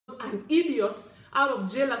an idiot out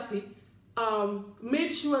of jealousy made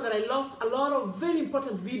sure that I lost a lot of very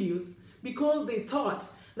important videos because they thought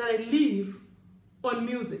that I live on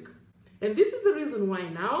music. And this is the reason why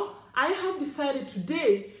now I have decided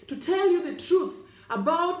today to tell you the truth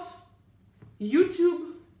about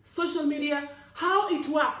YouTube, social media, how it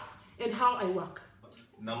works and how I work.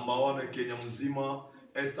 Number 1 Kenya mzima,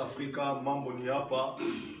 East Africa, mambo ni hapa,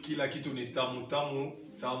 kila kitu ni tamu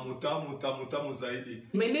tamu zaidi.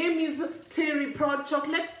 My name is Terry Proud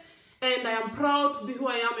Chocolate and I am proud to be who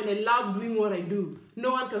I am and I love doing what I do.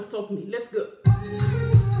 No one can stop me. Let's go.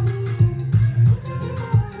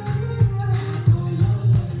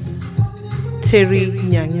 Terry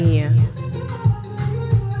Nyangia.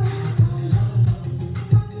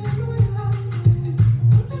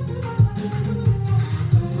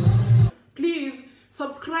 Please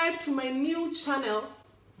subscribe to my new channel.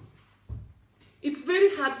 It's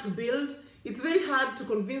very hard to build, it's very hard to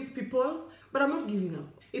convince people, but I'm not giving up.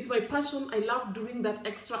 It's my passion. I love doing that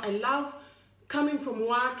extra. I love coming from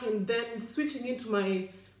work and then switching into my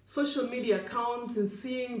social media accounts and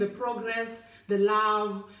seeing the progress, the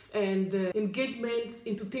love, and the engagements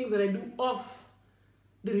into things that I do off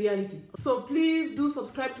the reality. So please do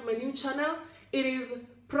subscribe to my new channel. It is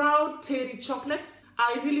Proud Terry Chocolate.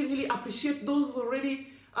 I really appreciate those who already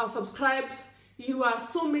subscribed. You are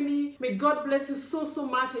so many. May God bless you so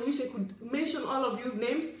much. I wish I could mention all of your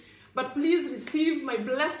names. But please receive my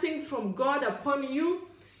blessings from God upon you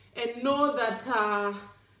and know that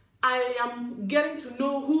I am getting to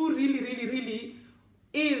know who really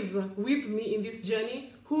is with me in this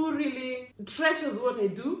journey, who really treasures what I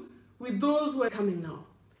do with those who are coming now.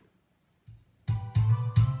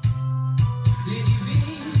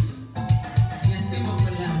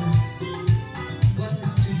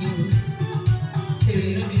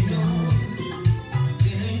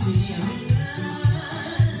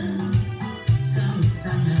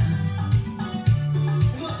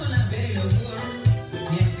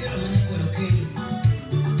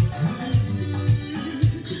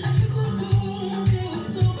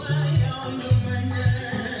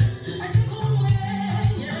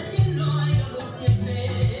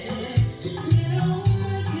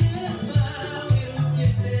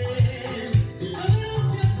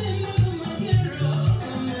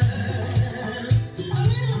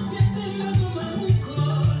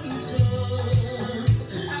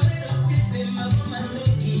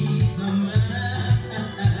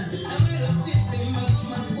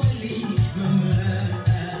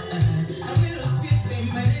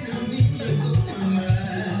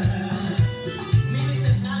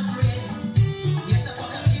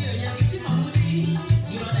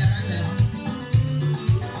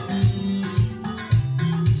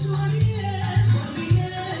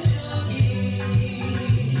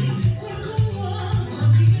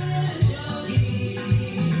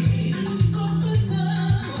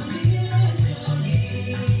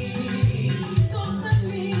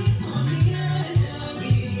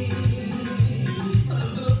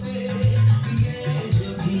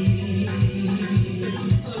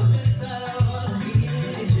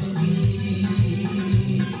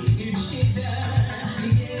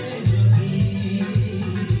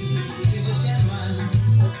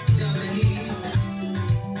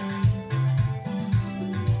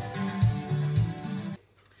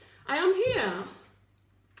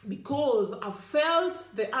 Because I felt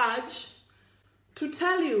the urge to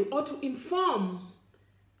tell you or to inform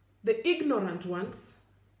the ignorant ones,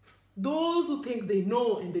 those who think they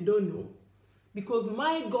know and they don't know, because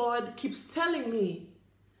my God keeps telling me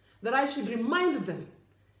that I should remind them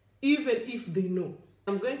even if they know.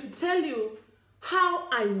 I'm going to tell you how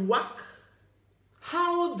I work,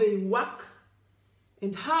 how they work,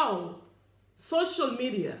 and how social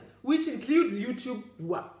media, which includes YouTube,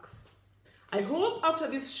 works. I hope after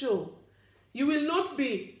this show, you will not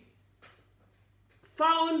be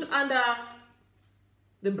found under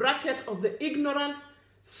the bracket of the ignorant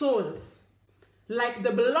souls, like the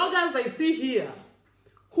bloggers I see here,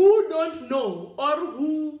 who don't know or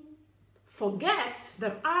who forget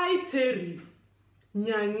that I, Terry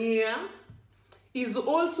Nyangia, is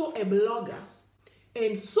also a blogger.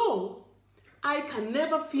 And so, I can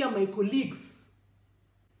never fear my colleagues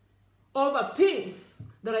over things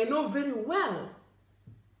that I know very well,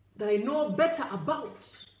 that I know better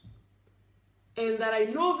about, and that I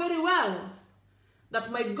know very well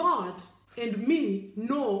that my God and me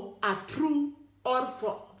know are true or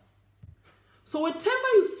false. So whatever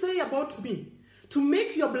you say about me to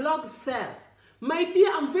make your blog sell, my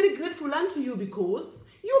dear, I'm very grateful unto you because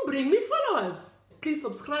you bring me followers. Please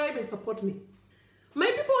subscribe and support me. My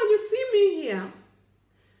people, when you see me here,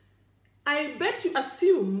 I bet you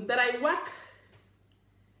assume that I work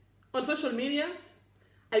on social media,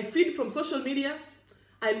 I feed from social media,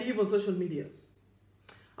 I live on social media.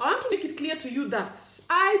 I want to make it clear to you that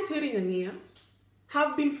I, Terry Nyangia,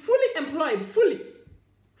 have been fully employed,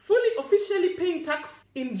 fully officially paying tax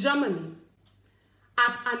in Germany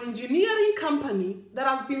at an engineering company that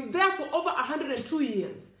has been there for over 102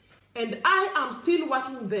 years. And I am still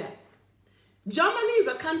working there. Germany is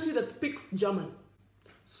a country that speaks German.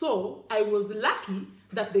 So I was lucky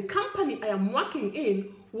that the company I am working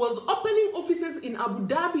in was opening offices in Abu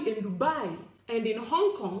Dhabi and Dubai and in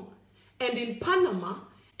Hong Kong and in Panama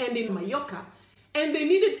and in Mallorca. And they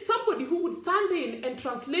needed somebody who would stand in and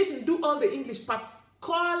translate and do all the English parts,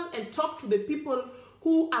 call and talk to the people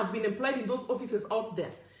who have been employed in those offices out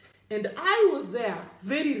there. And I was there,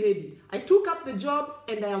 very ready. I took up the job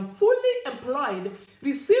and I am fully employed,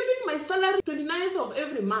 receiving my salary 29th of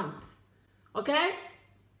every month. Okay?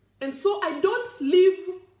 And so I don't live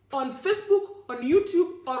on Facebook, on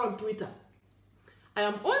YouTube, or on Twitter. I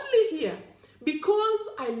am only here because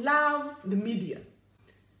I love the media.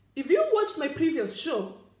 If you watched my previous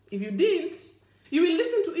show, if you didn't, you will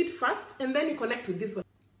listen to it first and then you connect with this one.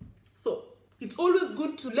 So it's always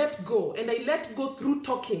good to let go, and I let go through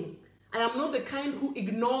talking. I am not the kind who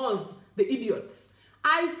ignores the idiots.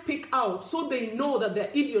 I speak out so they know that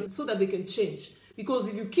they're idiots so that they can change. Because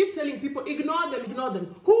if you keep telling people, ignore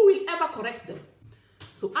them, who will ever correct them?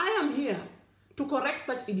 So I am here to correct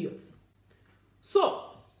such idiots.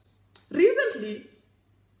 So, recently,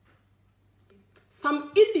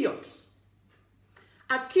 some idiot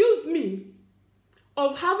accused me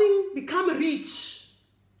of having become rich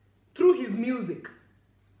through his music.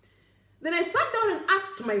 Then I sat down and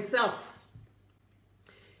asked myself,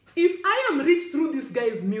 if I am rich through this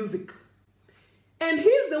guy's music, and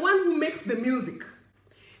he's the one who makes the music,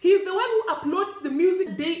 he's the one who uploads the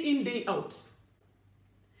music day in, day out,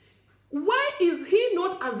 why is he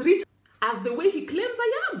not as rich as the way he claims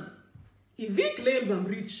I am? If he claims I'm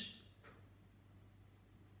rich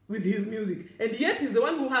with his music, and yet he's the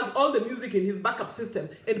one who has all the music in his backup system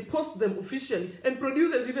and posts them officially and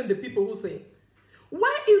produces even the people who sing,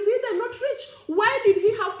 why is he then not rich? Why did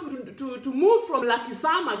he have to move from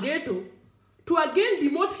Lakisama ghetto to again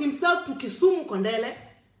demote himself to Kisumu Kondele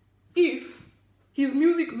if his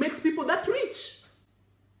music makes people that rich?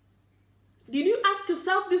 Did you ask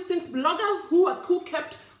yourself these things, bloggers who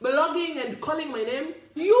kept blogging and calling my name?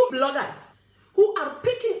 You bloggers who are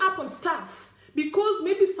picking up on stuff because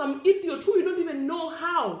maybe some idiot who you don't even know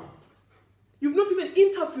how, you've not even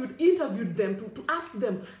interviewed them to ask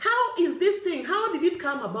them, how is this thing, how did it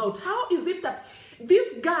come about? How is it that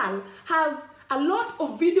this girl has a lot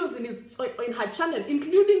of videos in her channel,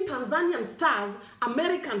 including Tanzanian stars,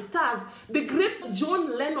 American stars, the great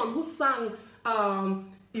John Lennon who sang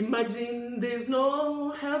Imagine There's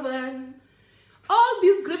No Heaven. All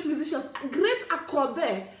these great musicians, great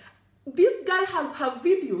acorde. This girl has her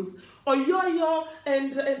videos, Oyoyo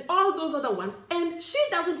and all those other ones, and she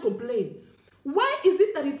doesn't complain. Why is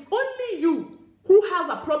it that it's only you who has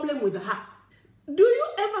a problem with her? Do you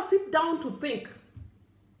ever sit down to think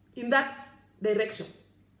in that direction?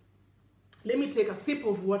 Let me take a sip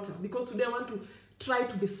of water because today I want to try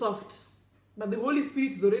to be soft. But the Holy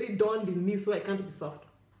Spirit is already dawned in me, so I can't be soft.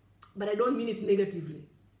 But I don't mean it negatively.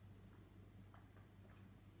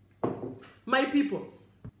 My people,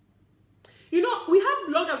 you know, we have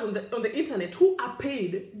bloggers on the internet who are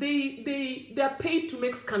paid. They are paid to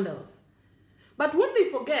make scandals. But what they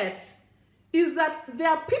forget is that there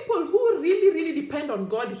are people who really depend on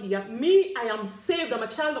God here. Me, I am saved. I'm a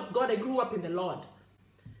child of God. I grew up in the Lord.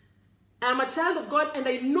 I am a child of God, and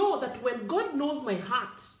I know that when God knows my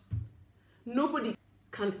heart, nobody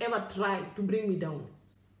can ever try to bring me down.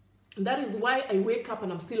 And that is why I wake up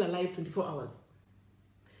and I'm still alive 24 hours.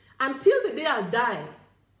 Until the day I die,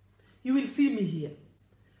 you will see me here.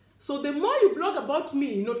 So the more you blog about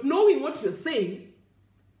me, not knowing what you're saying,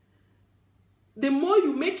 the more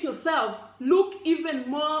you make yourself look even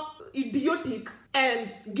more idiotic and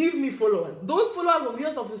give me followers. Those followers of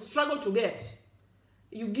yours that you struggle to get,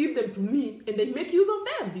 you give them to me and I make use of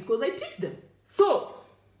them because I teach them. So,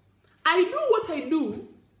 I do what I do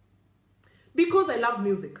because I love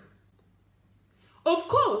music. Of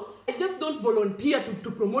course, I just don't volunteer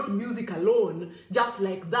to promote music alone, just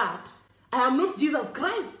like that. I am not Jesus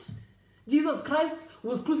Christ. Jesus Christ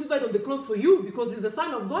was crucified on the cross for you because he's the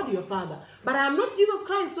Son of God, your Father. But I am not Jesus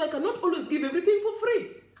Christ, so I cannot always give everything for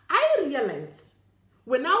free. I realized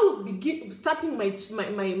when I was starting my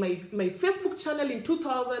Facebook channel in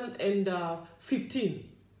 2015,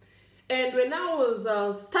 and when I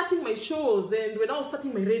was starting my shows and when I was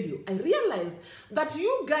starting my radio, I realized that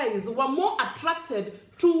you guys were more attracted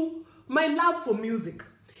to my love for music.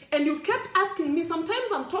 And you kept asking me,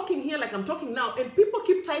 sometimes I'm talking here like I'm talking now, and people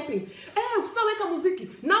keep typing, usaweka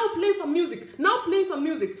muziki, now play some music, now play some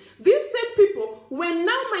music. These same people, when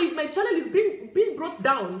now my channel is being brought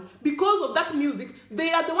down because of that music,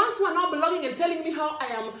 they are the ones who are now blogging and telling me how I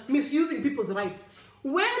am misusing people's rights.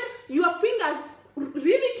 When your fingers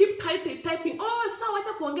really keep typing, sawa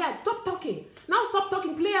kuongea, stop talking. Now stop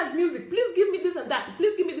talking, play as music, please give me this and that,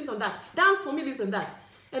 please give me this and that, dance for me this and that.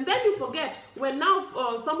 And then you forget, when now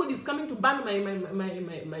somebody is coming to ban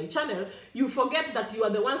my channel, you forget that you are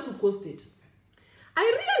the ones who caused it.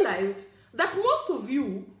 I realized that most of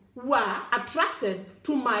you were attracted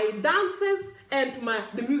to my dances and to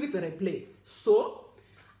the music that I play. So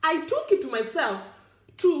I took it to myself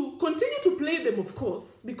to continue to play them, of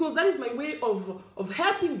course, because that is my way of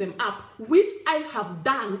helping them up, which I have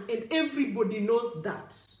done, and everybody knows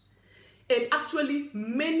that. And actually,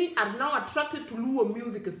 many are now attracted to Luo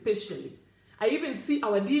music especially. I even see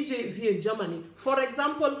our DJs here in Germany. For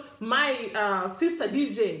example, my sister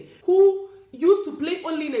DJ, who used to play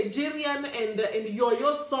only Nigerian and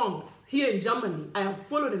yo-yo songs here in Germany. I have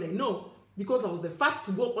followed and I know, because I was the first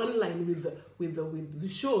to go online with the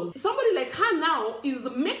shows. Somebody like her now is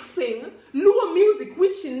mixing Luo music,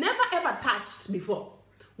 which she never ever touched before.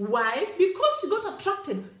 Why? Because she got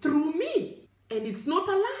attracted through me. And it's not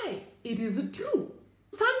a lie. It is true.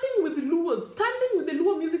 Standing with the Luos, standing with the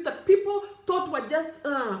Luo music that people thought were just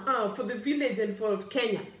for the village and for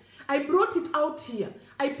Kenya. I brought it out here.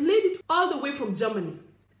 I played it all the way from Germany.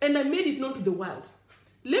 And I made it known to the world.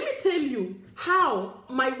 Let me tell you how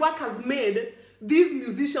my work has made these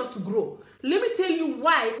musicians to grow. Let me tell you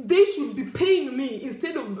why they should be paying me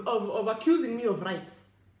instead of accusing me of rights.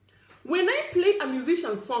 When I play a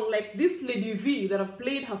musician's song like this Lady V that I've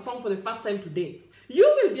played her song for the first time today,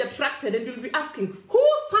 you will be attracted and you'll be asking, who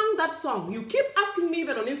sang that song? You keep asking me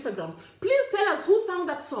even on Instagram, please tell us who sang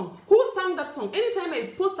that song? Who sang that song? Anytime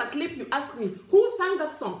I post a clip, you ask me, who sang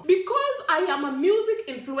that song? Because I am a music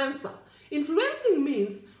influencer. Influencing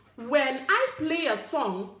means when I play a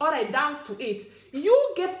song or I dance to it,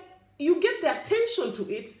 you get the attention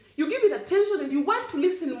to it, you give it attention and you want to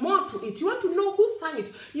listen more to it. You want to know who sang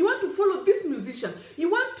it. You want to follow this musician.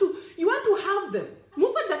 You want to have them.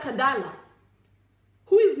 Musa Jakadala,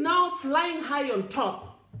 who is now flying high on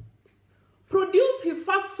top, produced his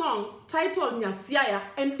first song titled Nyasiaya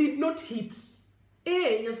and did not hit.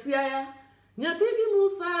 Nyasiaya, Nyategi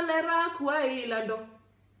Musa lera kwa ilando.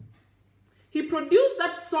 He produced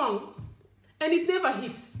that song and it never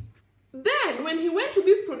hit. Then, when he went to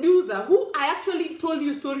this producer, who I actually told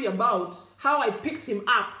you a story about, how I picked him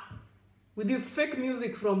up with this fake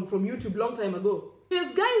music from YouTube long time ago.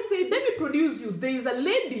 This guy said, let me produce you. There is a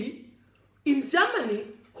lady in Germany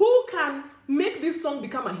who can make this song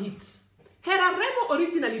become a hit. Hera Remo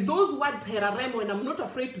originally, those words Hera Remo, and I'm not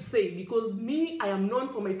afraid to say, because me, I am known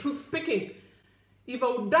for my truth speaking. If I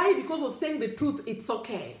would die because of saying the truth, it's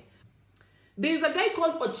okay. There is a guy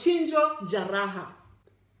called Ochinjo Jaraha.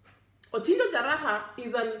 Ochinjo Jaraha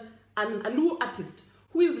is a Luo artist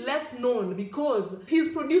who is less known because his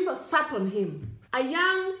producer sat on him. A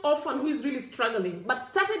young orphan who is really struggling, but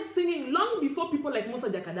started singing long before people like Musa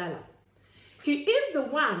Jakadala. He is the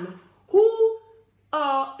one who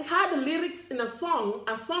had the lyrics in a song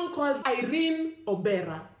called Irene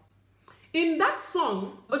Obera. In that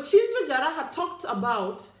song, Ochinjo Jaraha talked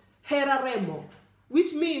about Hera Remo,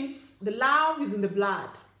 which means the love is in the blood.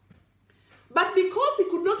 But because he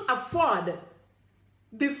could not afford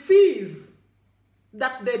the fees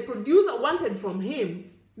that the producer wanted from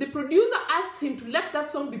him, the producer asked him to let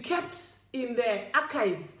that song be kept in the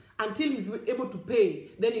archives until he's able to pay.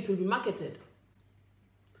 Then it will be marketed.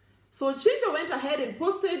 So Chinjo went ahead and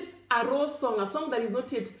posted a raw song, a song that is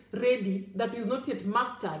not yet ready, that is not yet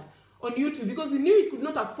mastered on YouTube, because he knew he could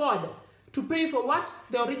not afford to pay for what?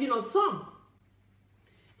 The original song.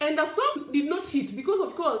 And the song did not hit because,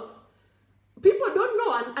 of course, people don't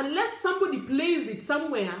know unless somebody plays it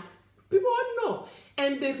somewhere. People won't know.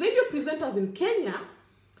 And the radio presenters in Kenya,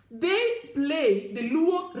 they play, the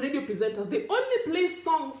Luo radio presenters, they only play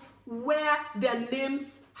songs where their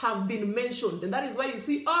names have been mentioned. And that is why you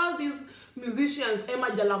see all these musicians, Emma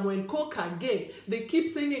Jalamo and Coca again, they keep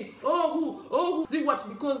singing, oh who, see what,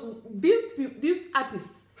 because these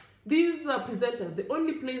artists, these presenters, they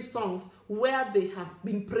only play songs where they have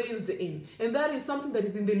been praised in. And that is something that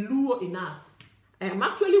is in the Luo in us. I am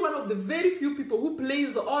actually one of the very few people who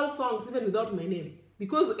plays all songs even without my name.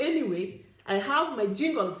 Because anyway, I have my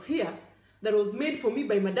jingles here that was made for me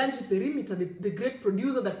by Madanji Perimeter, the great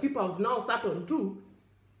producer that people have now sat on too,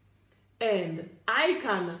 and I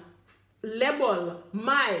can label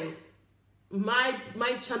my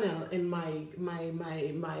channel and my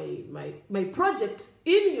project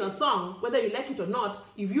in your song, whether you like it or not,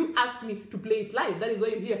 if you ask me to play it live. That is why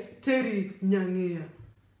you hear Terry Nyangea.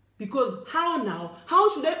 Because how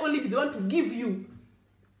should I only be the one to give you,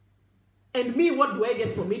 and me, what do I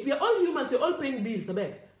get from it? We are all humans, we're all paying bills, I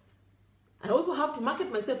beg. I also have to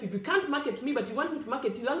market myself. If you can't market me, but you want me to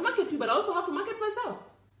market you, I'll market you, but I also have to market myself.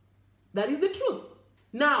 That is the truth.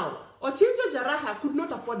 Now, Ochinjo Jaraha could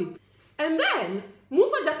not afford it. And then,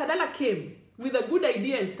 Musa Jakadala came with a good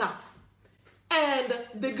idea and stuff. And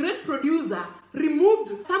the great producer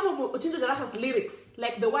removed some of Ochinjo Jaraha's lyrics,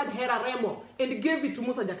 like the word Hera Remo, and gave it to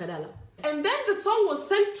Musa Jakadala. And then the song was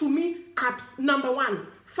sent to me at #1,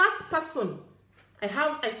 first person.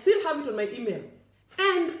 I still have it on my email.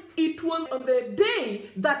 And it was on the day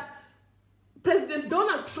that President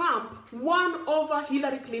Donald Trump won over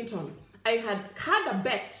Hillary Clinton. I had a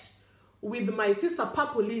bet with my sister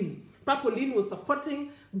Papoline. Papoline was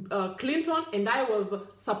supporting Clinton and I was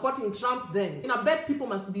supporting Trump then. In a bet, people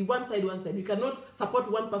must be one side. You cannot support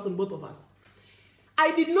one person, both of us.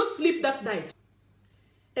 I did not sleep that night.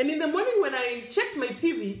 And in the morning when I checked my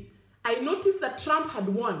TV, I noticed that Trump had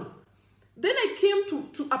won. Then I came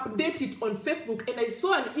to update it on Facebook and I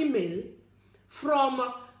saw an email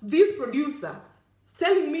from this producer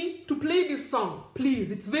telling me to play this song. Please,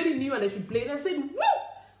 it's very new and I should play it. And I said,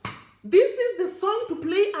 whoa! This is the song to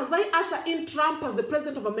play as I usher in Trump as the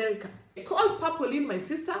president of America. I called Papoline, my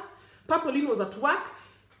sister. Papoline was at work.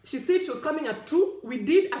 She said she was coming at 2.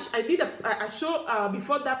 I did a show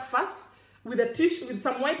before that first with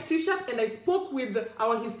some white t-shirt, and I spoke with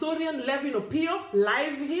our historian Levin Opio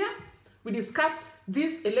live here. We discussed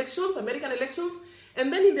these elections, American elections,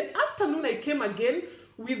 and then in the afternoon I came again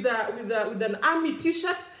with an army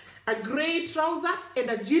t-shirt, a gray trouser, and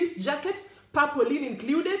a jeans jacket, Papoline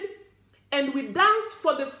included. And we danced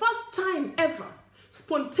for the first time ever,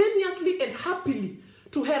 spontaneously and happily,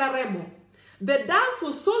 to Hera Remo. The dance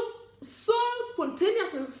was so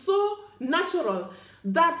spontaneous and so natural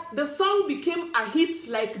that the song became a hit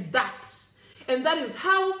like that. And that is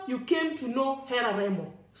how you came to know Hera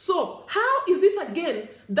Remo. So, how is it again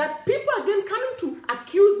that people again coming to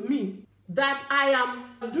accuse me that I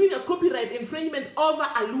am doing a copyright infringement over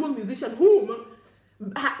a Luo musician whom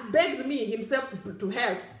begged me himself to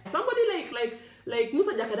help? Somebody like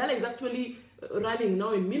Musa Jakadala is actually running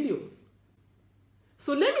now in millions.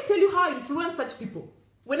 So let me tell you how I influence such people.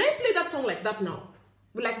 When I play that song like that now,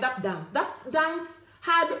 like that dance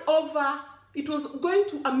had it was going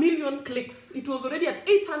to 1 million clicks. It was already at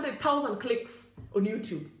 800,000 clicks on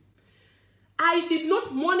YouTube. I did not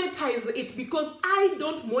monetize it because I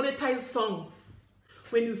don't monetize songs.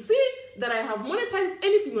 When you see that I have monetized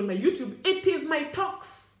anything on my YouTube, it is my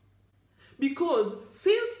talks. Because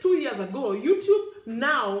since 2 years ago, YouTube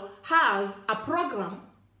now has a program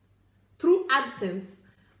through AdSense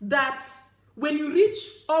that when you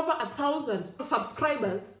reach over 1,000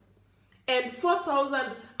 subscribers and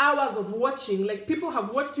 4,000 hours of watching, like people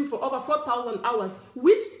have watched you for over 4,000 hours,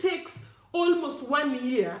 which takes almost 1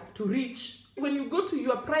 year to reach. When you go to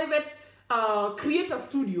your private creator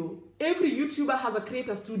studio, every YouTuber has a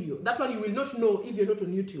creator studio. That one you will not know if you're not on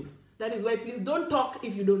YouTube. That is why please don't talk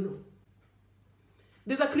if you don't know.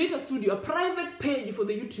 There's a creator studio, a private page for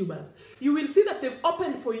the YouTubers. You will see that they've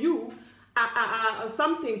opened for you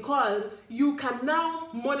something called You Can Now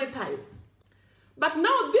Monetize. But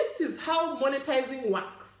now this is how monetizing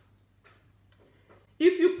works.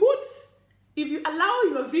 If you allow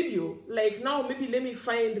your video, like now maybe let me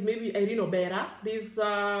find maybe Irene Obera, this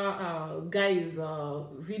guy's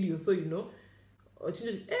video, so you know,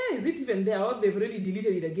 is it even there, or they've already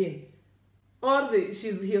deleted it again? Or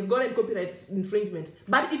he has gotten copyright infringement.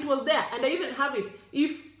 But it was there, and I even have it.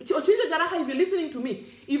 If Ochinjo Jaraha, if you're listening to me,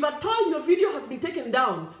 if at all your video has been taken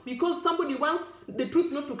down because somebody wants the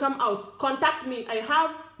truth not to come out, contact me. I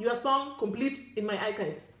have your song complete in my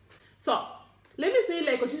archives. So, let me say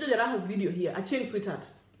like Ochinjo Jaraha's video here, Acheng Sweetheart,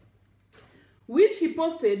 which he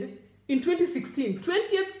posted in 2016,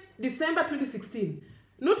 20th December 2016.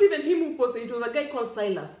 Not even him who posted, it was a guy called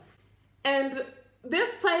Silas. And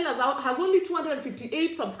this Silas has only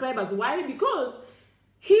 258 subscribers. Why? Because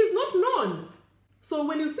he's not known. So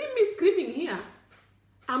when you see me screaming here,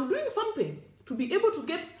 I'm doing something to be able to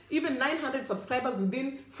get even 900 subscribers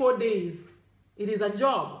within 4 days. It is a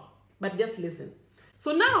job, but just listen.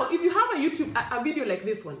 So now, if you have a video like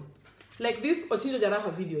this one, like this Ochinjo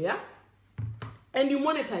Jaraha video, yeah? And you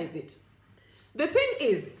monetize it. The thing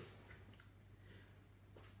is,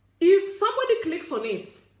 If somebody clicks on it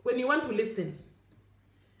when you want to listen,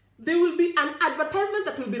 there will be an advertisement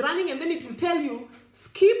that will be running, and then it will tell you,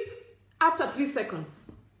 skip after 3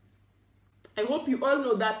 seconds. I hope you all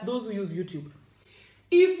know that, those who use YouTube.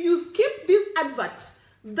 If you skip this advert,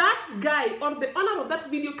 that guy or the owner of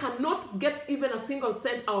that video cannot get even a single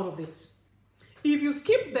cent out of it. If you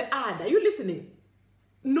skip the ad, are you listening?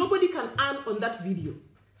 Nobody can earn on that video.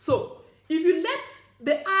 So, if you let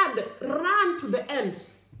the ad run to the end,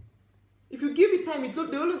 if you give it time,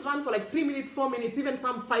 they always run for like 3 minutes, 4 minutes, even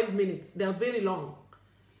some 5 minutes. They are very long.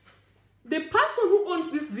 The person who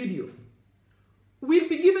owns this video will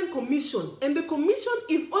be given commission, and the commission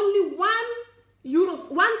is only 1 euro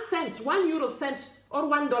cent or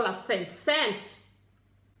 $1 cent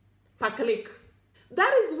per click.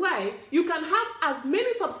 That is why you can have as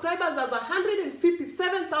many subscribers as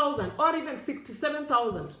 157,000 or even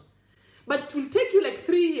 67,000. But it will take you like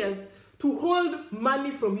 3 years to hold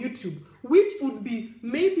money from YouTube, which would be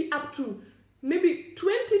maybe up to maybe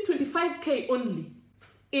 25K only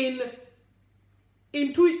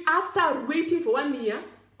after waiting for 1 year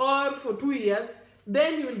or for 2 years.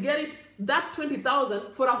 Then you will get it, that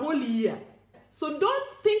 20,000 for a whole year. So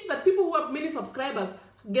don't think that people who have many subscribers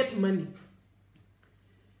get money.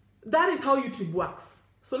 That is how YouTube works.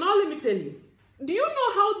 So now let me tell you. Do you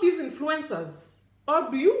know how these influencers,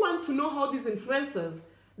 or do you want to know how these influencers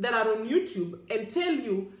that are on YouTube and tell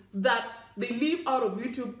you that they live out of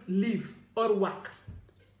YouTube live or work?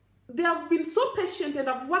 They have been so patient and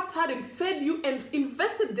have worked hard and fed you and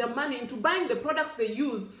invested their money into buying the products they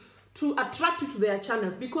use to attract you to their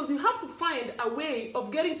channels, because you have to find a way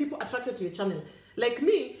of getting people attracted to your channel. Like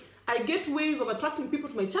me, I get ways of attracting people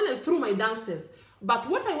to my channel through my dances. But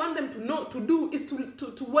what I want them to do is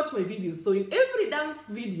to watch my videos. So in every dance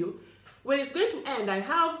video, when it's going to end, I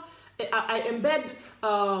embed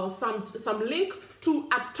some link to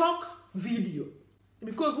a talk video.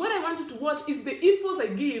 Because what I want you to watch is the infos I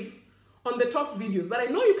give on the talk videos. But I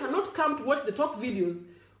know you cannot come to watch the talk videos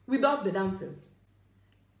without the dances.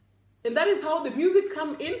 And that is how the music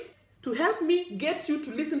come in to help me get you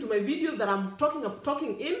to listen to my videos that I'm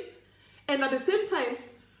talking in. And at the same time,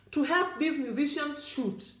 to help these musicians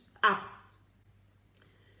shoot up.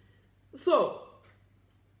 So,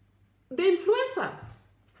 the influencers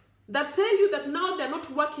that tell you that now they're not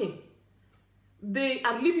working, they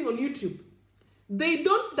are living on YouTube. They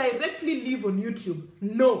don't directly live on YouTube.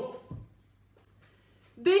 No.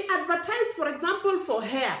 They advertise, for example, for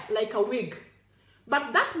hair, like a wig.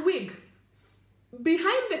 But that wig,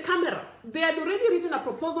 behind the camera, they had already written a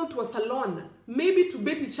proposal to a salon, maybe to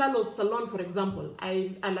Betty Charlo's salon, for example.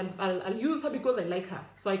 I'll use her because I like her,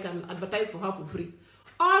 so I can advertise for her for free.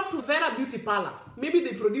 Or to Vera Beauty Parlor. Maybe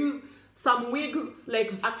they produce some wigs,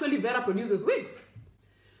 like actually Vera produces wigs.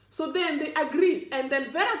 So then they agree, and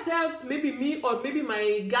then Vera tells maybe me or maybe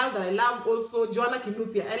my girl that I love also, Joanna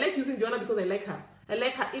Kinuthia. I like using Joanna because I like her. I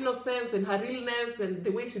like her innocence and her realness and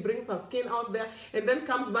the way she brings her skin out there, and then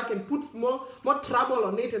comes back and puts more trouble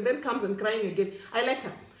on it, and then comes and crying again. I like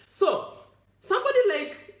her. So somebody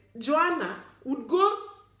like Joanna would go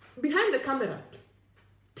behind the camera,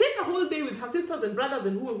 take a whole day with her sisters and brothers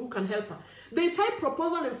and who can help her. They type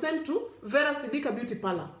proposal and send to Vera Sidika Beauty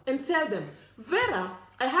Parlor and tell them, Vera,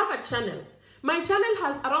 I have a channel. My channel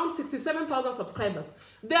has around 67,000 subscribers.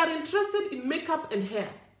 They are interested in makeup and hair.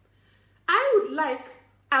 I would like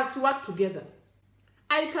us to work together.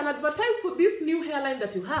 I can advertise for this new hairline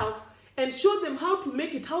that you have and show them how to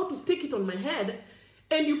make it, how to stick it on my head,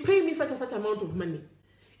 and you pay me such and such amount of money.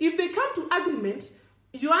 If they come to agreement,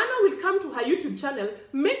 Joanna will come to her YouTube channel,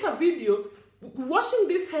 make a video, washing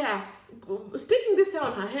this hair, sticking this hair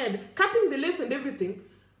on her head, cutting the lace and everything.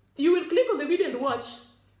 You will click on the video and watch,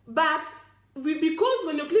 but because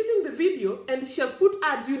when you're clicking the video and she has put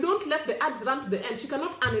ads, you don't let the ads run to the end, she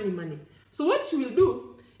cannot earn any money. So what she will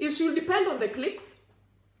do is she will depend on the clicks,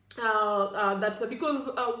 because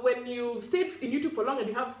when you stay in YouTube for long and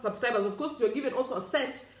you have subscribers, of course you're given also a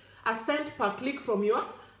cent per click from your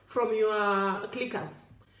clickers.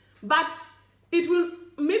 But it will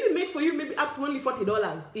maybe make for you maybe up to only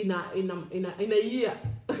 $40 in a year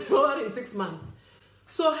or in 6 months.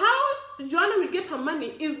 So how Joanna will get her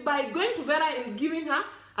money is by going to Vera and giving her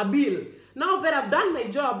a bill. Now Vera, I've done my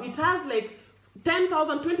job. It has like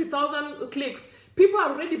 10,000, 20,000 clicks. People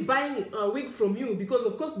are already buying wigs from you because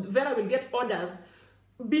of course Vera will get orders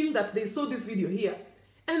being that they saw this video here.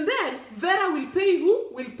 And then Vera will pay who?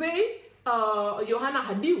 Will pay Johanna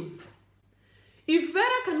her dues. If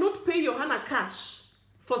Vera cannot pay Johanna cash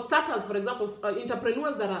for starters, for example,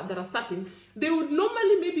 entrepreneurs that are starting, they would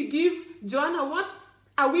normally maybe give Joanna what?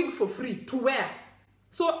 A wig for free to wear.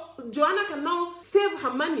 So Joanna can now save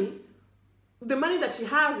her money, the money that she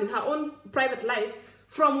has in her own private life,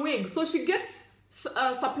 from wigs. So she gets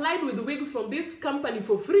supplied with wigs from this company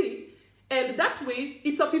for free, and that way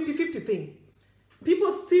it's a 50-50 thing.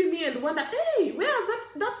 People see me and wonder, hey, where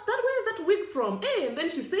is that wig from? Hey, and then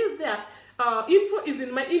she says there, info is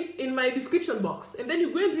in my description box. And then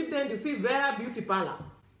you go and read there and you see Vera Beauty Parlor.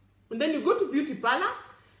 And then you go to Beauty Parlor,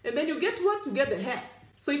 and then you get what? To get the hair.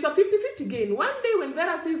 So it's a 50-50 gain. One day when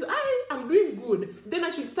Vera says, I'm doing good, then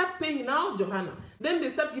I should start paying now Johanna. Then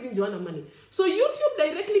they start giving Johanna money. So YouTube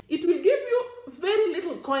directly, it will give you very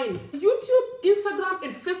little coins. YouTube, Instagram,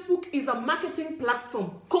 and Facebook is a marketing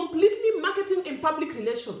platform. Completely marketing and public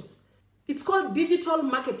relations. It's called digital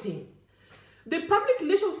marketing. The public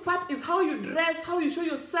relations part is how you dress, how you show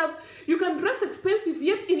yourself. You can dress expensive,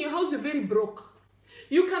 yet in your house you're very broke.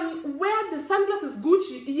 You can wear the sunglasses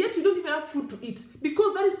Gucci, yet you don't even have food to eat.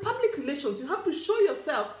 Because that is public relations. You have to show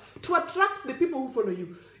yourself to attract the people who follow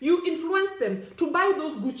you. You influence them to buy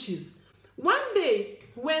those Guccis. One day,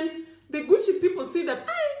 when the Gucci people see that,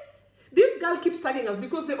 this girl keeps tagging us,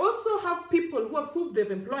 because they also have people who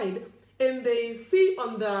they've employed, and they see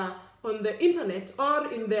on the internet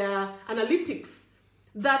or in their analytics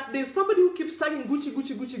that there's somebody who keeps tagging Gucci,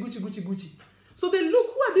 Gucci, Gucci, Gucci, Gucci, Gucci. So they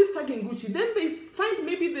look, who are these tagging Gucci? Then they find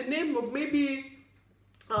maybe the name of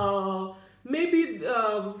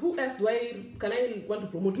who else can I want to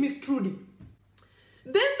promote? Miss Trudy.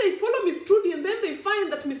 Then they follow Miss Trudy, and then they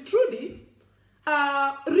find that Miss Trudy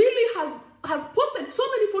really has posted so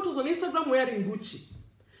many photos on Instagram wearing Gucci.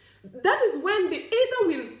 That is when they either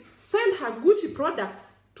will send her Gucci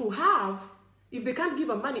products to have, if they can't give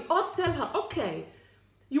her money, or tell her, okay,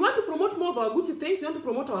 you want to promote more of our Gucci things, you want to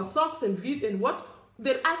promote our socks and what?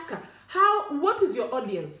 They'll ask her, what is your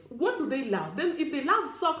audience? What do they love? Then if they love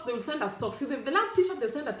socks, they will send her socks. If they love t-shirts, they'll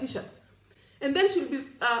send her t-shirts. And then she'll be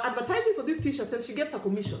advertising for these t-shirts, and she gets a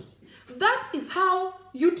commission. That is how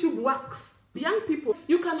YouTube works. Young people,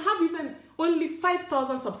 you can have even only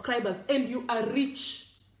 5,000 subscribers and you are rich.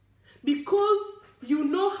 Because you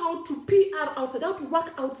know how to PR outside, how to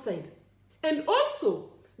work outside. And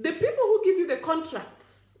also, the people who give you the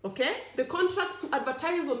contracts, okay? The contracts to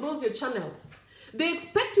advertise on those your channels. They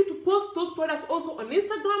expect you to post those products also on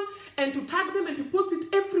Instagram and to tag them and to post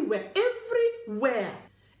it everywhere. Everywhere.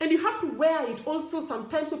 And you have to wear it also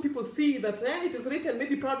sometimes so people see that it is written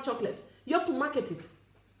maybe Proud Chocolate. You have to market it.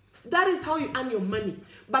 That is how you earn your money.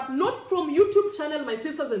 But not from YouTube channel, my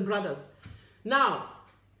sisters and brothers. Now,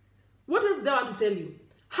 what else do I want to tell you?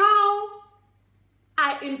 How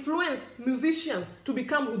I influence musicians to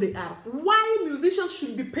become who they are. Why musicians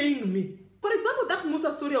should be paying me. For example, that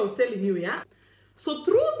Musa story I was telling you, yeah? So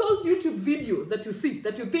through those YouTube videos that you see,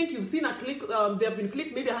 that you think you've seen a click, they have been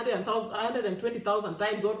clicked maybe 120,000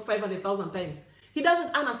 times or 500,000 times. He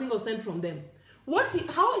doesn't earn a single cent from them.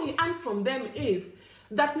 How he earns from them is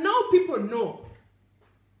that now people know.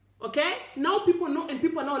 Okay? Now people know and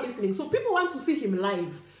people are now listening. So people want to see him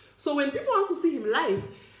live. So when people want to see him live,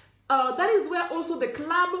 that is where also the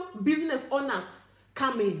club business owners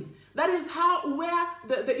come in. That is where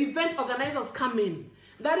the event organizers come in.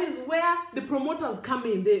 That is where the promoters come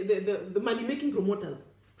in, the money-making promoters.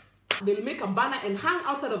 They'll make a banner and hang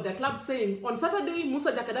outside of their club saying, on Saturday,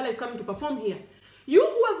 Musa Jakadala is coming to perform here. You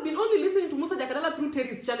who has been only listening to Musa Jakadala through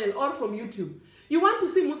Terry's channel or from YouTube, you want to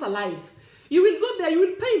see Musa live. You will go there, you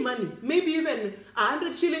will pay money. Maybe even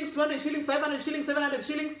 100 shillings, 200 shillings, 500 shillings, 700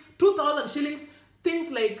 shillings, 2,000 shillings.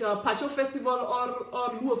 Things like Pacho Festival or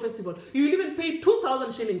Luo Festival. You will even pay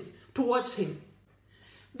 2,000 shillings to watch him.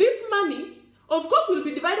 This money, of course, will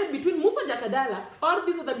be divided between Musa Jakadala or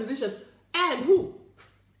these other musicians and who?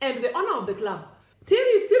 And the owner of the club. Terry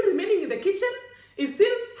is still remaining in the kitchen, is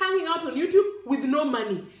still hanging out on YouTube with no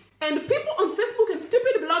money. And people on Facebook and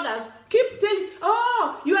stupid bloggers keep telling,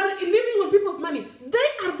 oh, you are living on people's money.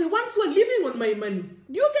 They are the ones who are living on my money.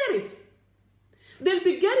 Do you get it? They'll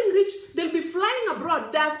be getting rich. They'll be flying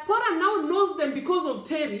abroad. Diaspora now knows them because of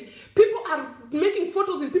Terry. People are making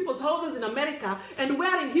photos in people's houses in America and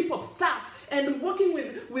wearing hip-hop stuff and working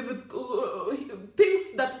with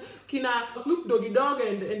things that Snoop Doggy Dogg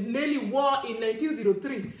and Nelly wore in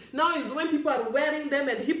 1903. Now is when people are wearing them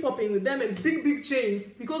and hip-hopping with them and big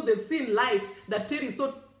chains because they've seen light that Terry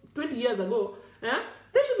saw 20 years ago.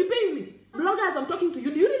 They should be paying me. Bloggers, I'm talking to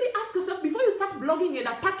you. Do you really ask yourself before you start blogging and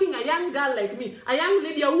attacking a young girl like me, a young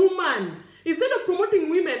lady, a woman, instead of promoting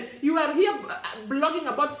women, you are here blogging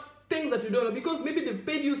about things that you don't know because maybe they've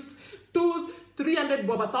paid you 200-300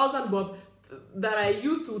 bob, 1,000 bob that I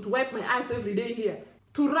use to wipe my eyes every day here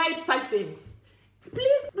to write such things.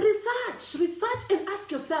 Please research and ask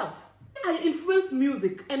yourself. I influence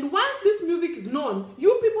music, and once this music is known,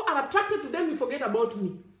 you people are attracted to them, you forget about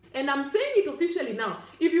me. And I'm saying it officially now.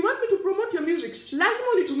 If you want me to promote your music,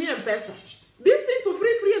 lazima unitumie M-Pesa. This thing for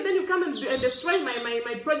free, and then you come and destroy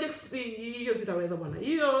my projects. Hiyo sitaweza bwana.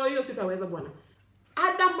 Hiyo sitaweza bwana.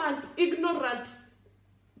 Adamant, ignorant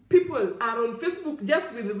people are on Facebook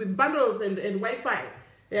just with bundles and Wi-Fi.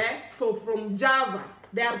 Yeah? From Java.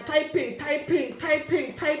 They are typing.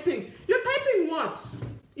 You're typing what?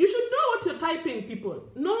 You should know what you're typing, people.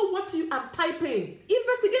 Know what you are typing.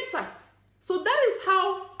 Investigate first. So that is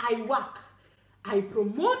how I work. I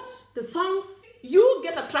promote the songs. You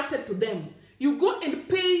get attracted to them. You go and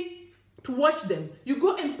pay to watch them. You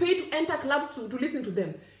go and pay to enter clubs to listen to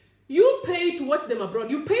them. You pay to watch them abroad.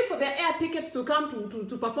 You pay for their air tickets to come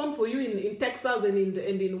to perform for you in Texas and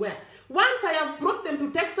in where. Once I have brought them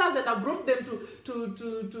to Texas and I've brought them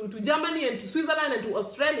to Germany and to Switzerland and to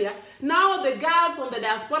Australia, now the girls on the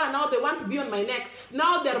diaspora, now they want to be on my neck.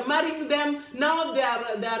 Now they're marrying them. Now they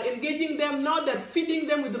are engaging them. Now they're feeding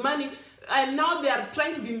them with the money. And now they are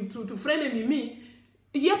trying to frenemy me.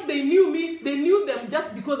 Yet they knew me. They knew them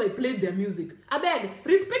just because I played their music. I beg,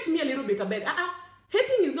 respect me a little bit. I beg.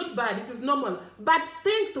 Hating is not bad. It is normal. But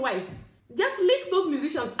think twice. Just lick those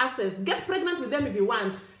musicians' asses. Get pregnant with them if you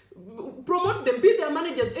want. Promote them. Be their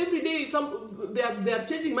managers every day. They are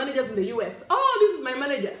changing managers in the US. Oh, this is my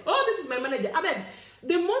manager. Oh, this is my manager. I beg.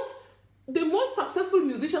 The most successful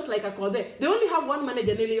musicians like Akode, they only have one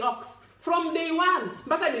manager, Nelly Ox. From day one,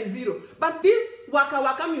 back at day zero. But these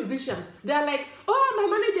waka musicians, they are like, oh, my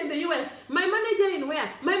manager in the US, my manager in where,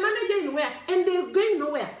 my manager in where, and they're going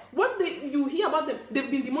nowhere. What you hear about them,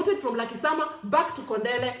 they've been demoted from Lakisama back to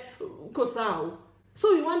Kondele, Kosau.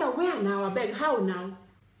 So you wonder, where now, I beg, how now?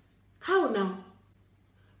 How now?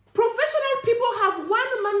 Professional people have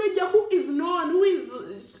one manager who is known, who is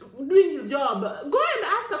doing his job. Go and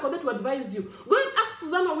ask Akode to advise you. Go and ask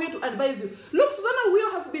Susanna Uyo to advise you. Look, Susanna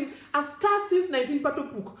Uyo has been a star since 19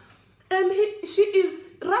 Patopuk. And she is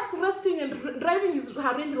resting and driving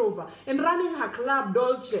her Range Rover and running her club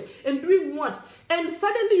Dolce and doing what? And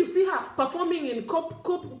suddenly you see her performing in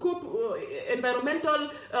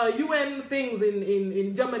environmental UN things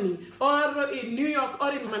in Germany or in New York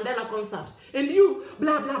or in Mandela concert. And you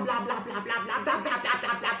blah blah blah blah blah blah blah blah blah blah blah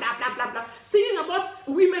blah blah blah blah blah singing about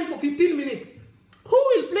women for 15 minutes. Who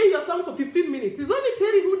will play your song for 15 minutes? It's only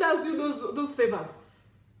Terry who does you those favors.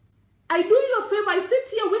 I do you a favor. I sit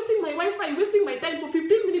here wasting my Wi-Fi, wasting my time for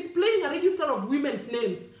 15 minutes playing a register of women's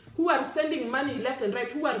names who are sending money left and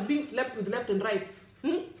right, who are being slept with left and right.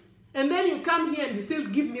 And then you come here and you still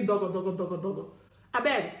give me dogo. I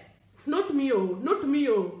beg. Not me, oh. Not me,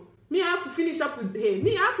 oh. Me, I have to finish up with, hey,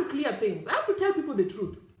 me, I have to clear things. I have to tell people the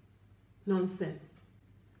truth. Nonsense.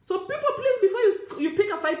 So people, please, before you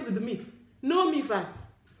pick a fight with me, know me first.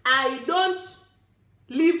 I don't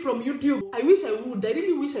live from YouTube. I wish I would. I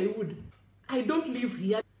really wish I would. I don't live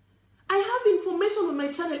here. I have information on my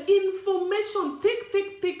channel. Information.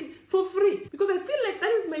 Thick for free. Because I feel like that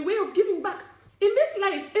is my way of giving back. In this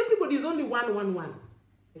life, everybody is only one.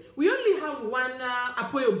 We only have one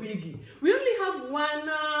Apoyo Biggie. We only have one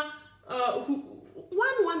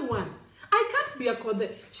one. I can't be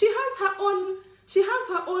Akode. She has her own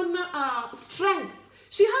strengths.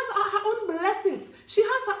 She has her own blessings. She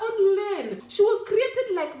has her own lane. She was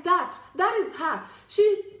created like that. That is her.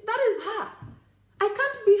 That is her. I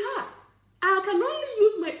can't be her. I can only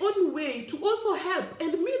use my own way to also help.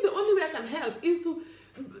 And me, the only way I can help is to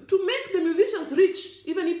make the musicians rich,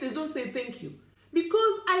 even if they don't say thank you.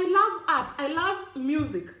 Because I love art. I love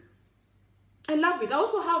music. I love it. I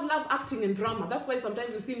also love acting and drama. That's why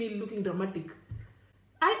sometimes you see me looking dramatic.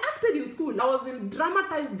 I acted in school. I was in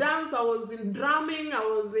dramatized dance. I was in drumming. I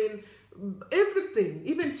was in everything.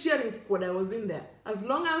 Even cheering squad, I was in there. As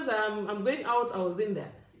long as I'm going out, I was in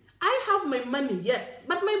there. I have my money, yes.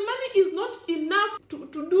 But my money is not enough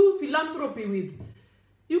to do philanthropy with.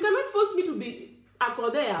 You cannot force me to be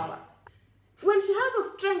Akode. When she has a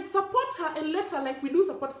strength, support her and let her, like we do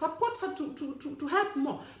support her to help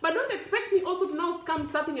more. But don't expect me also to now come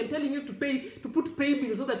starting and telling you to put pay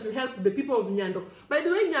bills so that you help the people of Nyando. By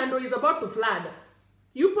the way, Nyando is about to flood.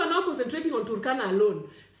 You are now concentrating on Turkana alone.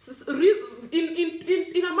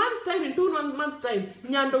 In a month's time, in 2 months' time,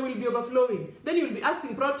 Nyando will be overflowing. Then you will be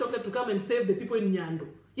asking Proud Chocolate to come and save the people in Nyando.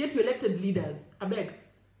 Yet you elected leaders. I beg.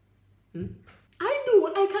 I do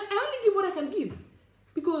what I can. I only give what I can give.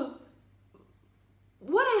 Because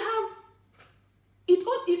what I have,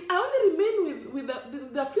 I only remain with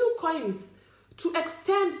the few coins to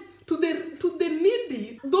extend to the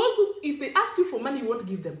needy. Those who, if they ask you for money, you won't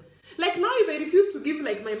give them. Like now, if I refuse to give,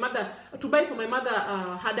 like my mother, to buy for my mother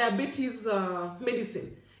her diabetes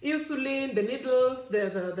medicine, insulin, the needles,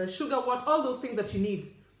 the sugar water, all those things that she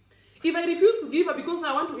needs. If I refuse to give her because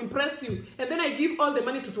I want to impress you, and then I give all the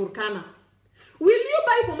money to Turkana, will you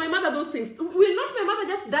buy for my mother those things? Will not my mother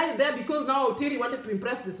just die there because now Terry wanted to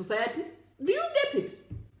impress the society? Do you get it?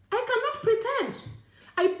 I cannot pretend.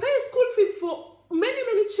 I pay school fees for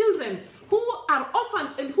many children who are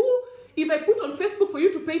orphans and who, if I put on Facebook for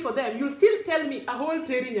you to pay for them, you'll still tell me a whole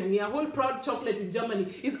Terry Nyangi, a whole Proud Chocolate in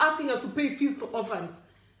Germany is asking us to pay fees for orphans.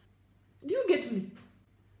 Do you get me?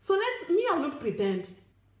 So I'll not pretend.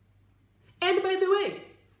 And by the way,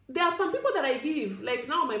 there are some people that I give, like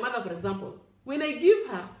now my mother, for example. When I give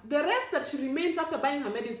her, the rest that she remains after buying her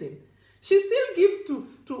medicine, she still gives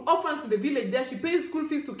to orphans in the village there. She pays school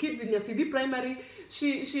fees to kids in Yasidi Primary.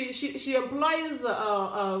 She employs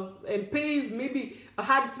and pays maybe a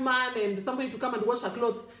herdsman and somebody to come and wash her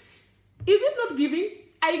clothes. Is it not giving?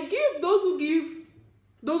 I give those who give,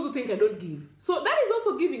 those who think I don't give. So that is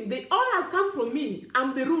also giving. They all has come from me.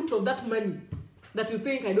 I'm the root of that money that you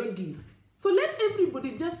think I don't give. So let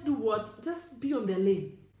everybody just do what? Just be on their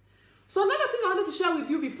lane. So another thing I wanted to share with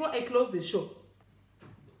you before I close the show.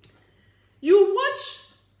 You watch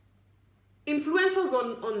influencers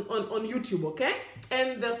on YouTube, okay?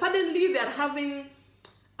 And suddenly they're having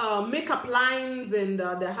makeup lines and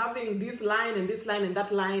they're having this line and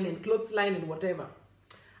that line and clothes line and whatever.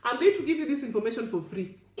 I'm going to give you this information for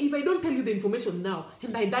free. If I don't tell you the information now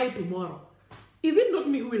and I die tomorrow, is it not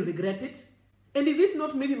me who will regret it? And is it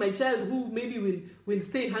not maybe my child who maybe will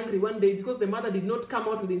stay hungry one day because the mother did not come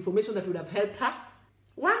out with the information that would have helped her?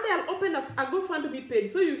 One day I'll open a GoFundMe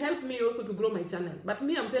page so you help me also to grow my channel. But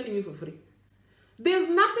me, I'm telling you for free. There's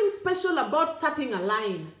nothing special about starting a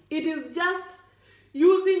line. It is just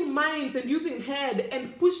using minds and using head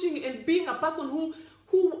and pushing and being a person who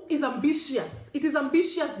is ambitious. It is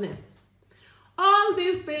ambitiousness. All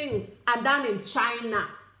these things are done in China.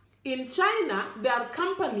 In China, there are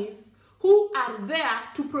companies who are there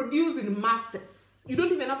to produce in masses. You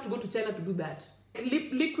don't even have to go to China to do that.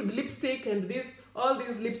 Liquid lipstick and all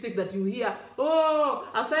these lipstick that you hear, oh,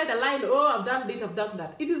 I've started a line, oh, I've done this, I've done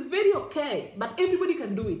that. It is very okay, but everybody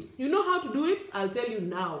can do it. You know how to do it? I'll tell you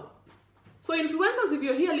now. So influencers, if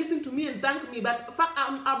you're here, listen to me and thank me, but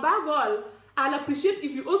above all, I'll appreciate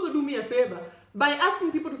if you also do me a favor by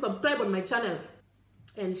asking people to subscribe on my channel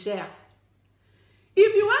and share.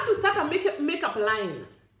 If you want to start a makeup line,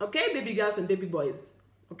 okay, baby girls and baby boys,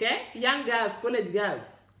 okay, young girls, college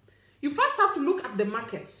girls, you first have to look at the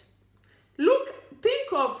market.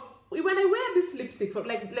 Think of, when I wear this lipstick,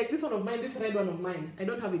 like this one of mine, this red one of mine, I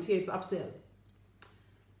don't have it here, it's upstairs.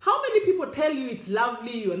 How many people tell you it's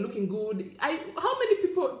lovely, you are looking good? How many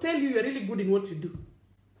people tell you you're really good in what you do?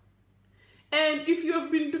 And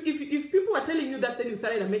if people are telling you that, then you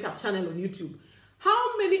started a makeup channel on YouTube,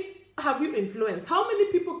 how many have you influenced? How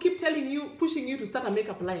many people keep telling you, pushing you to start a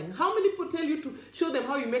makeup line? How many people tell you to show them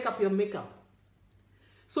how you make up your makeup?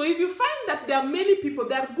 So if you find that there are many people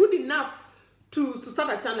that are good enough to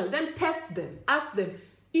start a channel, then test them, ask them,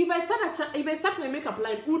 if I start my makeup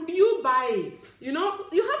line, would you buy it? You know,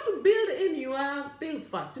 you have to build in your things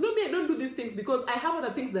first. You know me, I don't do these things because I have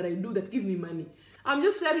other things that I do that give me money. I'm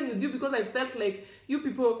just sharing with you because I felt like you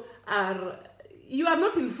people are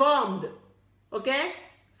not informed, okay?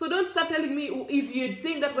 So don't start telling me, if you're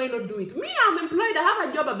saying that, why not do it? Me, I'm employed, I have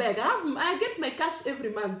a job, I get my cash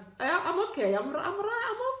every month. I'm okay, I'm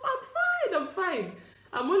fine.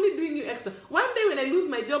 I'm only doing you extra. One day when I lose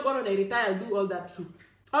my job or when I retire, I'll do all that too.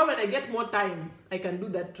 Or when I get more time, I can do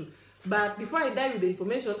that too. But before I die with the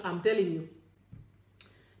information, I'm telling you.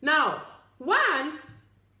 Now, once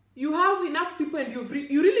you have enough people and you're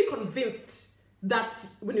really convinced that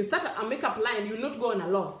when you start a makeup line, you'll not go on a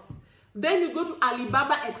loss, then you go to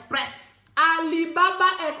Alibaba Express.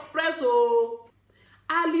 Alibaba Express, oh.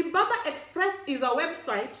 Alibaba Express is a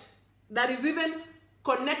website that is even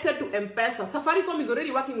connected to M-Pesa. Safaricom is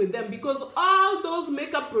already working with them because all those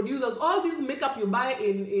makeup producers, all this makeup you buy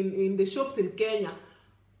in the shops in Kenya,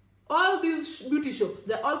 all these beauty shops,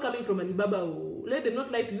 they're all coming from Alibaba. Oh. Let them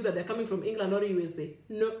not lie to you that they're coming from England or USA.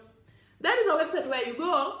 No. That is a website where you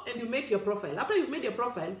go and you make your profile. After you've made your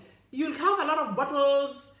profile, you'll have a lot of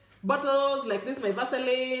bottles like this, my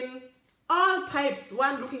Vaseline, all types,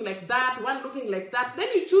 one looking like that, one looking like that. Then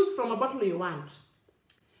you choose from a bottle you want.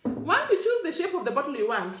 Once you choose the shape of the bottle you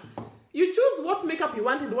want, you choose what makeup you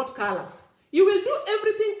want and what color. You will do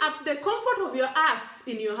everything at the comfort of your ass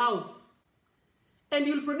in your house. And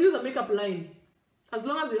you'll produce a makeup line as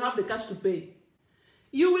long as you have the cash to pay.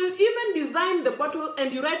 You will even design the bottle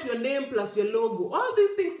and you write your name plus your logo. All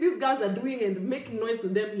these things these guys are doing and making noise to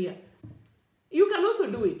them here. You can also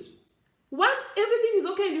do it. Once everything is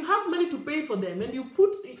okay and you have money to pay for them, and you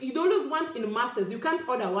always want in masses, you can't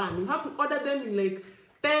order one. You have to order them in like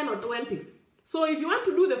 10 or 20. So if you want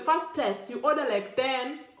to do the first test, you order like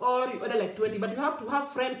 10 or you order like 20, but you have to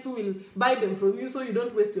have friends who will buy them from you so you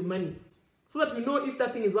don't waste your money, so that you know if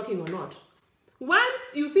that thing is working or not. Once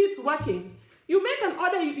you see it's working, you make an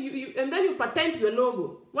order and then you patent your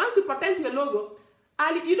logo. Once you patent your logo,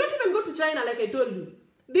 you don't even go to China like I told you.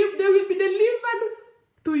 They will be delivered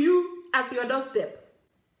to you at your doorstep.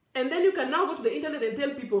 And then you can now go to the internet and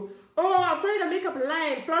tell people, oh, I've started a makeup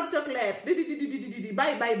line, Proud Chocolate,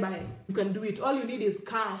 buy. You can do it. All you need is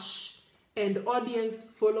cash and audience,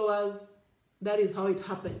 followers. That is how it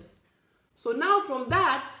happens. So now from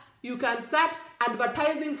that, you can start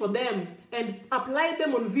advertising for them and apply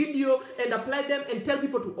them on video and apply them and tell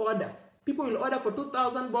people to order. People will order for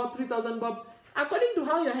 2,000 bob, 3,000 bob, according to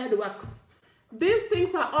how your head works. These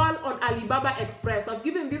things are all on Alibaba Express. I've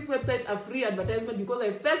given this website a free advertisement because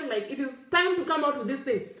I felt like it is time to come out with this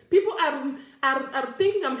thing. People are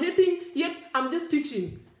thinking I'm hating, yet I'm just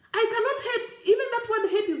teaching. I cannot hate. Even that word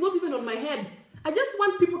hate is not even on my head. I just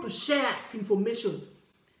want people to share information.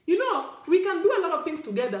 You know, we can do a lot of things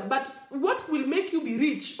together, but what will make you be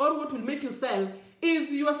rich or what will make you sell is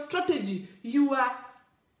your strategy, your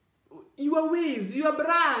ways, your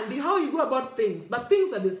brand, how you go about things. But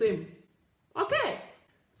things are the same. Okay,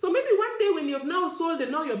 so maybe one day when you've now sold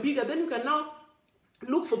and now you're bigger, then you can now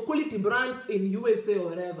look for quality brands in USA or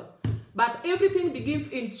wherever. But everything begins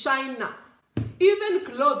in China. Even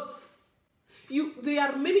clothes. There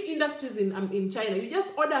are many industries in China. You just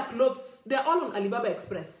order clothes. They're all on Alibaba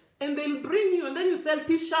Express. And they'll bring you, and then you sell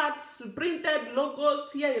t-shirts, printed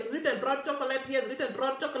logos. Here is written Proud Chocolate, here is written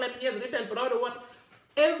Proud Chocolate, here is written Proud what.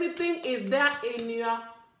 Everything is there in your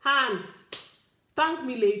hands. Thank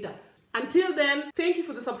me later. Until then, thank you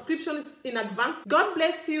for the subscriptions in advance. God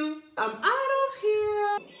bless you. I'm out of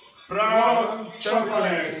here. Proud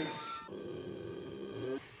Chocolates.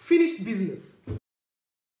 Finished business.